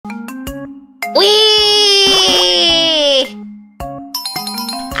Wee!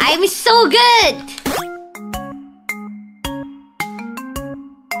 I'm so good!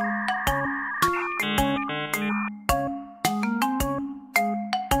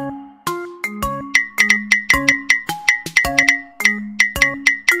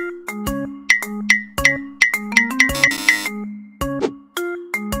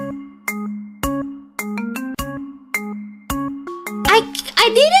 I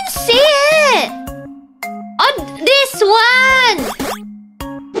didn't see it! Oh, this one!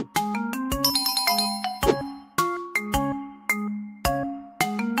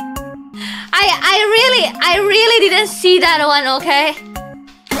 I really didn't see that one, okay?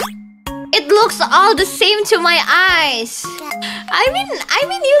 It looks all the same to my eyes. I mean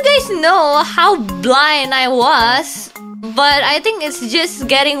you guys know how blind I was, but I think it's just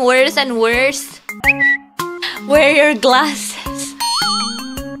getting worse and worse. Wear your glasses.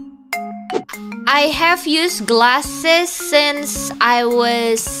 I have used glasses since I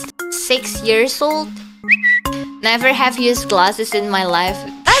was 6 years old. Never have used glasses in my life.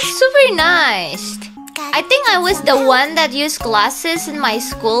 That's super nice. I think I was the one that used glasses in my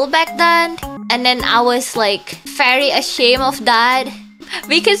school back then. And then I was like very ashamed of that.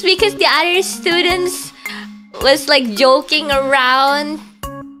 Because the other students was like joking around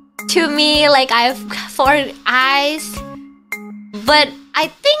to me like I have 4 eyes. But I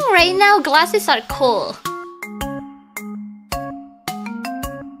think right now glasses are cool.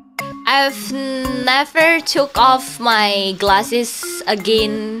 I've never took off my glasses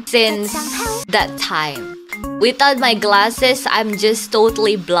again since that time. Without my glasses, I'm just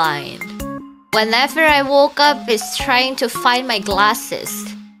totally blind. Whenever I woke up, it's trying to find my glasses.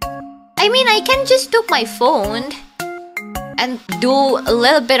 I mean, I can just took my phone and do a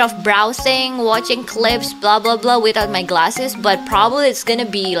little bit of browsing, watching clips, blah blah blah without my glasses, but probably it's gonna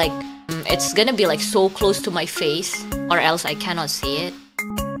be like so close to my face, or else I cannot see it.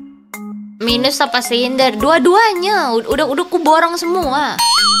 Minus apa silinder? Dua-duanya udah kuborong semua.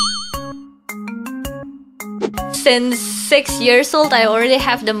 Since 6 years old, I already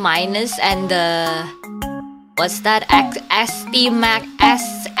have the minus and the what's that?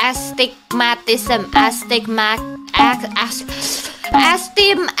 Astigmatism.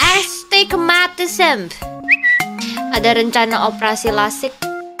 Ada rencana operasi lasik.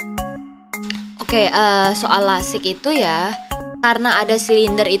 Oke, soal lasik itu ya, karena ada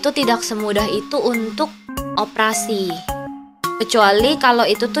silinder itu tidak semudah itu untuk operasi. Kecuali kalau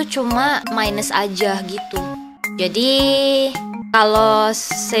itu tuh cuma minus aja gitu. Jadi kalau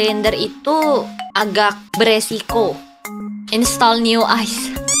silinder itu agak beresiko. Install new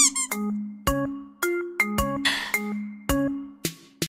eyes.